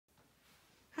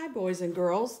boys and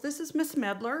girls. This is Miss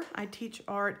Medler. I teach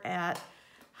art at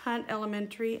Hunt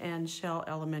Elementary and Shell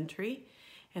Elementary,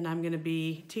 and I'm going to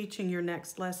be teaching your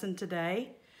next lesson today.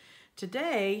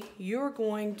 Today, you're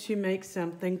going to make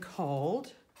something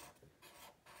called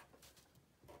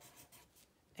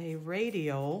a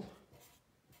radial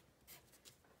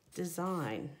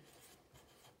design.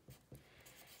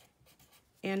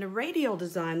 And a radial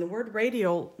design, the word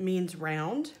radial means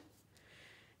round.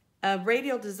 A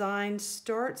radial design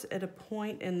starts at a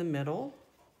point in the middle,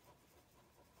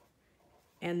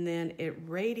 and then it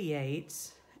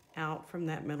radiates out from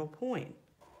that middle point,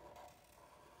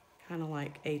 kind of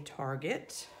like a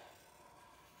target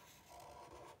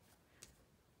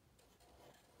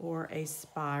or a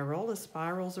spiral. A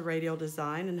spiral is a radial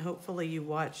design, and hopefully you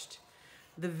watched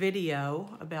the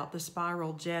video about the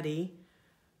spiral jetty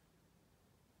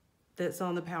that's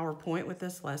on the PowerPoint with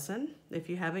this lesson. If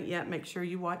you haven't yet, make sure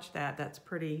you watch that. That's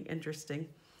pretty interesting.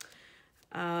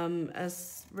 A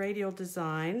radial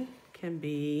design can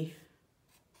be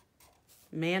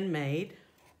man-made,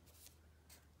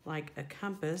 like a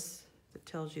compass that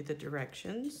tells you the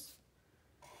directions.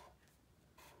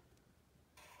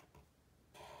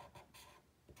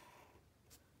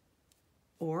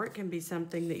 Or it can be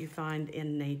something that you find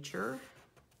in nature,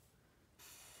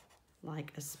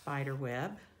 like a spider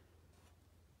web.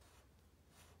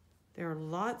 There are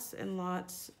lots and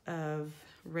lots of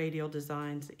radial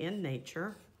designs in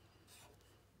nature.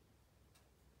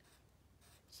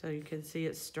 So you can see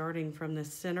it's starting from the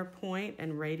center point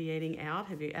and radiating out.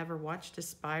 Have you ever watched a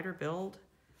spider build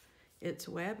its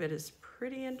web? It is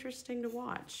pretty interesting to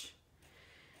watch.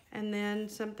 And then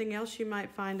something else you might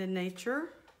find in nature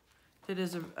that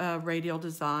is a radial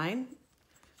design.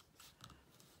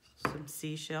 Some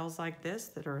seashells like this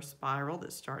that are a spiral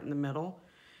that start in the middle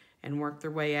and work their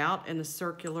way out in a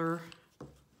circular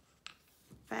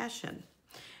fashion.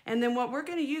 And then what we're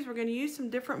going to use some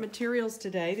different materials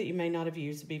today that you may not have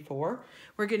used before.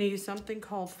 We're going to use something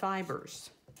called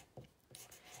fibers.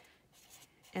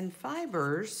 And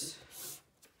fibers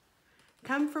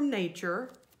come from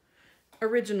nature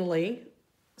originally,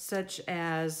 such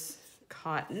as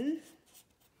cotton,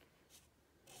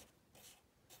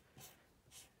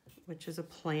 which is a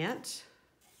plant,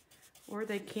 or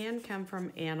they can come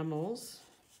from animals,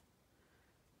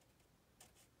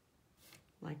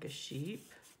 like a sheep.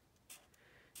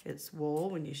 It's wool.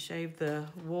 When you shave the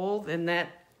wool, then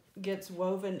that gets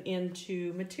woven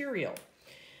into material.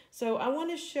 So I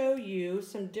want to show you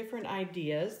some different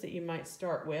ideas that you might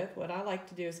start with. What I like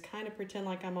to do is kind of pretend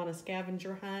like I'm on a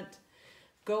scavenger hunt,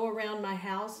 go around my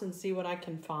house and see what I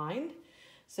can find.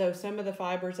 So some of the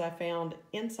fibers I found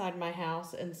inside my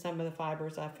house and some of the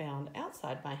fibers I found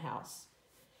outside my house.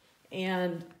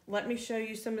 And let me show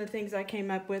you some of the things I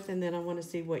came up with, and then I want to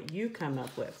see what you come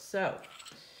up with. So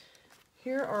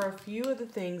here are a few of the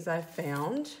things I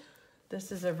found.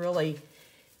 This is a really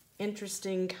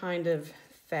interesting kind of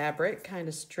fabric, kind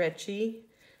of stretchy,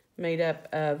 made up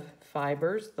of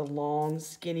fibers, the long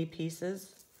skinny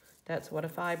pieces. That's what a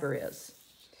fiber is.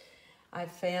 I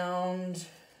found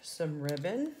some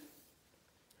ribbon.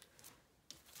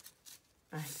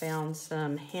 I found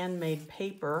some handmade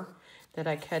paper that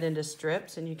I cut into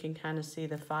strips, and you can kind of see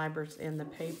the fibers in the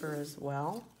paper as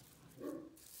well.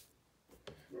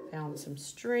 Found some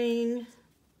string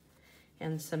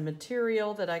and some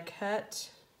material that I cut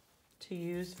to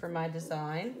use for my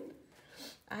design.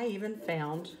 I even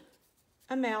found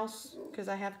a mouse because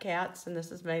I have cats, and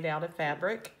this is made out of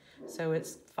fabric. So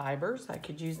it's fibers. I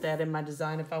could use that in my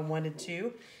design if I wanted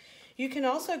to. You can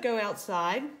also go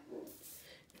outside,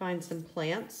 find some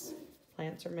plants.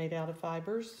 Plants are made out of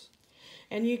fibers.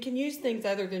 And you can use things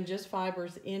other than just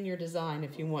fibers in your design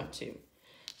if you want to.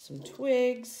 Some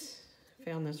twigs.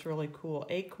 Found this really cool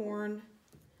acorn.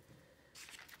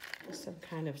 Some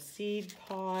kind of seed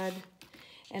pod.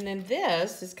 And then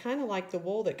this is kind of like the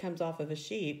wool that comes off of a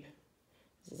sheep.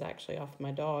 This is actually off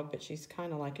my dog, but she's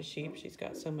kind of like a sheep. She's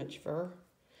got so much fur.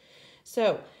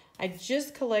 So I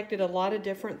just collected a lot of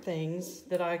different things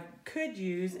that I could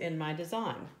use in my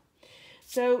design.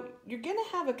 So you're going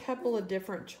to have a couple of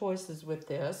different choices with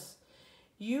this.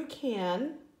 You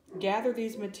can gather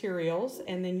these materials,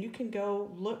 and then you can go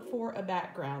look for a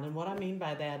background. And what I mean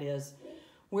by that is,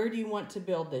 where do you want to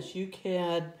build this? You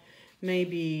could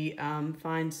maybe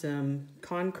find some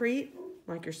concrete,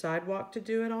 like your sidewalk to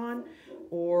do it on,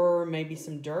 or maybe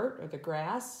some dirt or the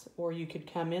grass, or you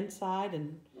could come inside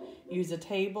and use a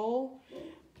table.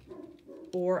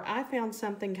 Or I found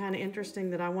something kind of interesting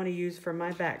that I want to use for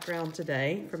my background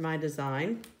today, for my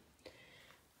design.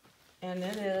 And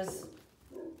it is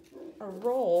a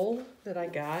roll that I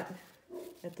got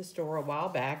at the store a while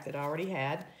back that I already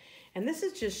had. And this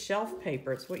is just shelf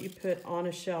paper. It's what you put on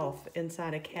a shelf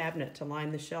inside a cabinet to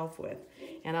line the shelf with.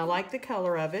 And I like the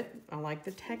color of it. I like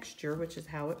the texture, which is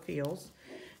how it feels.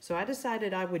 So I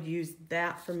decided I would use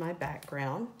that for my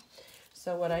background.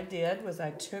 So what I did was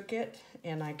I took it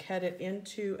and I cut it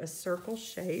into a circle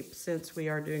shape. Since we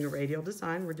are doing a radial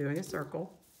design, we're doing a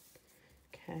circle.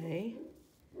 Okay.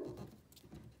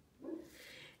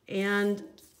 And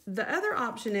the other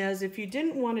option is if you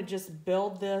didn't want to just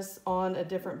build this on a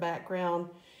different background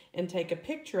and take a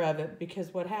picture of it,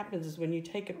 because what happens is when you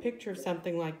take a picture of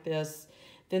something like this,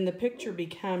 then the picture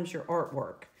becomes your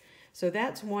artwork. So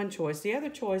that's one choice. The other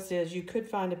choice is you could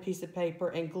find a piece of paper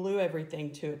and glue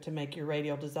everything to it to make your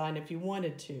radial design if you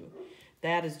wanted to.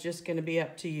 That is just going to be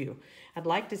up to you. I'd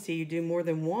like to see you do more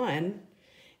than one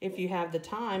if you have the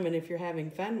time and if you're having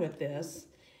fun with this.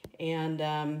 And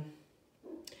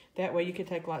that way you could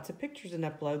take lots of pictures and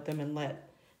upload them and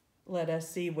let us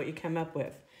see what you come up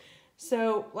with.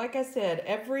 So like I said,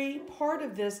 every part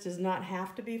of this does not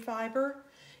have to be fiber.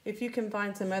 If you can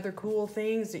find some other cool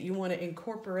things that you want to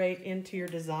incorporate into your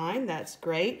design, that's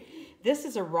great. This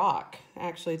is a rock,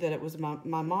 actually, that it was my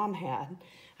mom had.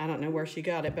 I don't know where she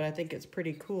got it, but I think it's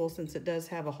pretty cool since it does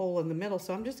have a hole in the middle.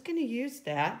 So I'm just going to use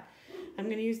that. I'm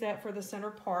going to use that for the center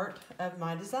part of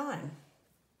my design.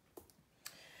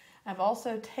 I've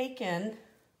also taken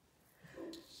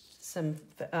some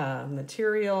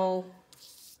material,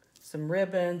 some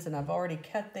ribbons, and I've already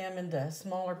cut them into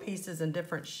smaller pieces in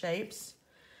different shapes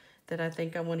that I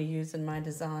think I want to use in my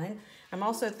design. I'm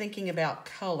also thinking about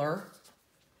color,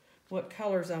 what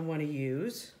colors I want to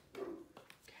use.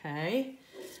 Okay,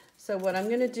 so what I'm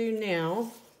going to do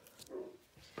now,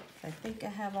 I think I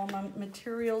have all my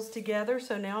materials together,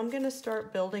 so now I'm going to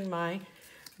start building my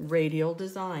radial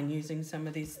design using some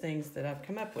of these things that I've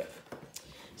come up with.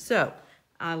 So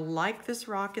I like this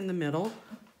rock in the middle.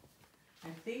 I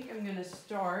think I'm going to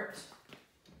start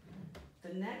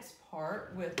the next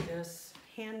part with this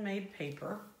handmade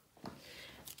paper.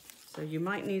 So you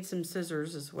might need some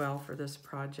scissors as well for this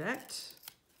project.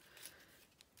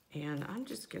 And I'm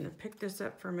just going to pick this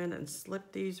up for a minute and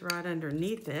slip these right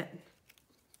underneath it.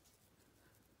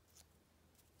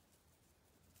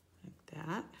 Like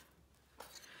that.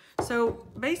 So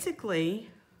basically,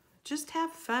 just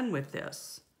have fun with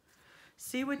this.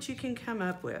 See what you can come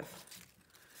up with.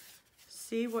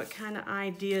 See what kind of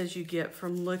ideas you get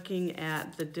from looking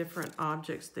at the different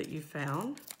objects that you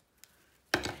found.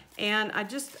 And I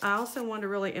also want to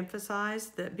really emphasize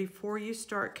that before you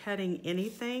start cutting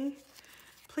anything,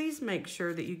 please make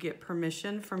sure that you get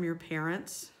permission from your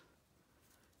parents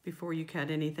before you cut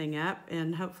anything up.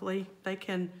 And hopefully they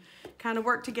can kind of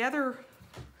work together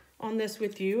on this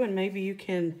with you, and maybe you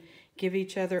can give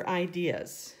each other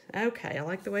ideas. Okay, I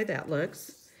like the way that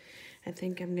looks. I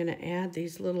think I'm going to add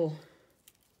these little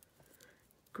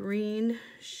green,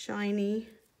 shiny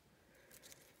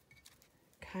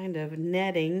kind of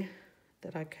netting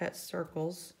that I cut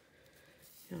circles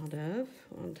out of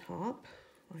on top.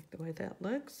 I like the way that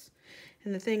looks.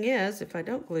 And the thing is, if I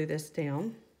don't glue this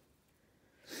down,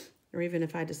 or even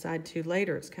if I decide to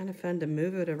later, it's kind of fun to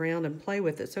move it around and play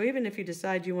with it. So even if you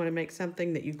decide you want to make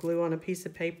something that you glue on a piece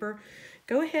of paper,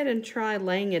 go ahead and try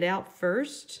laying it out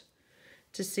first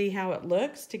to see how it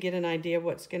looks, to get an idea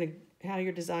of how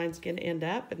your design's going to end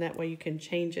up, and that way you can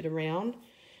change it around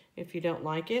if you don't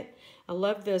like it. I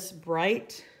love this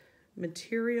bright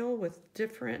material with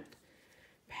different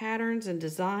patterns and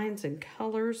designs and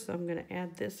colors, so I'm going to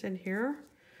add this in here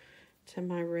to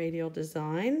my radial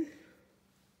design.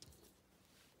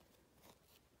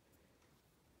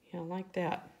 Yeah, I like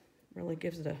that. Really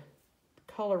gives it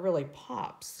color really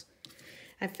pops.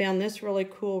 I found this really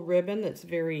cool ribbon that's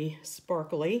very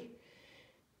sparkly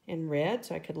in red,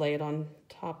 so I could lay it on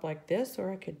top like this,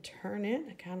 or I could turn it.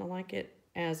 I kind of like it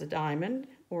as a diamond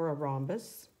or a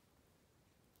rhombus.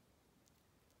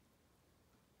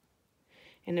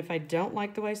 And if I don't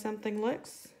like the way something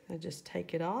looks, I just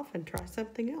take it off and try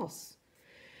something else.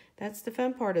 That's the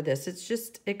fun part of this. It's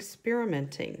just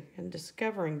experimenting and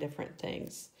discovering different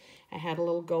things. I had a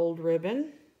little gold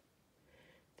ribbon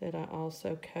that I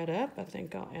also cut up. I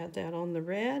think I'll add that on the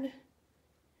red.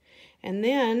 And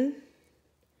then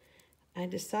I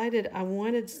decided I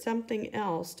wanted something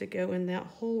else to go in that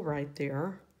hole right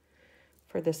there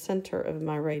for the center of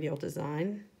my radial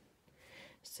design.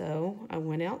 So I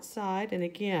went outside, and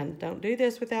again, don't do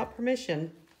this without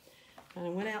permission. I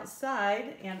went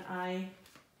outside and I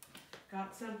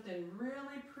got something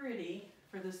really pretty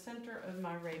for the center of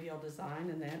my radial design,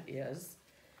 and that is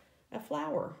a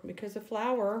flower, because a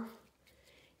flower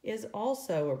is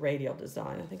also a radial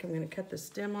design. I think I'm going to cut the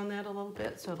stem on that a little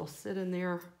bit so it'll sit in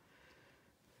there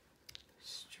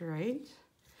straight.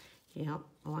 Yeah,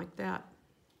 I like that.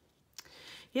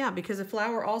 Yeah, because a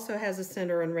flower also has a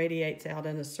center and radiates out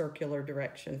in a circular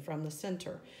direction from the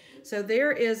center. So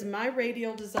there is my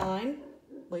radial design,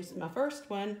 at least my first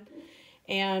one.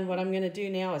 And what I'm going to do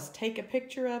now is take a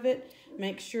picture of it,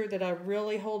 make sure that I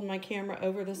really hold my camera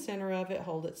over the center of it,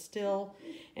 hold it still,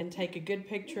 and take a good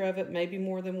picture of it, maybe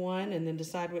more than one, and then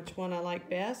decide which one I like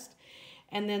best.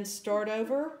 And then start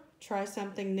over, try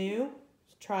something new,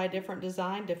 try a different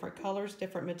design, different colors,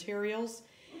 different materials.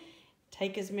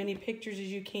 Take as many pictures as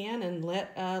you can and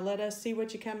let us see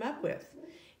what you come up with.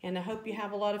 And I hope you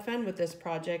have a lot of fun with this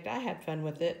project. I had fun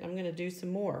with it. I'm going to do some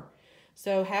more.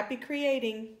 So happy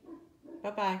creating.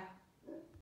 Bye-bye.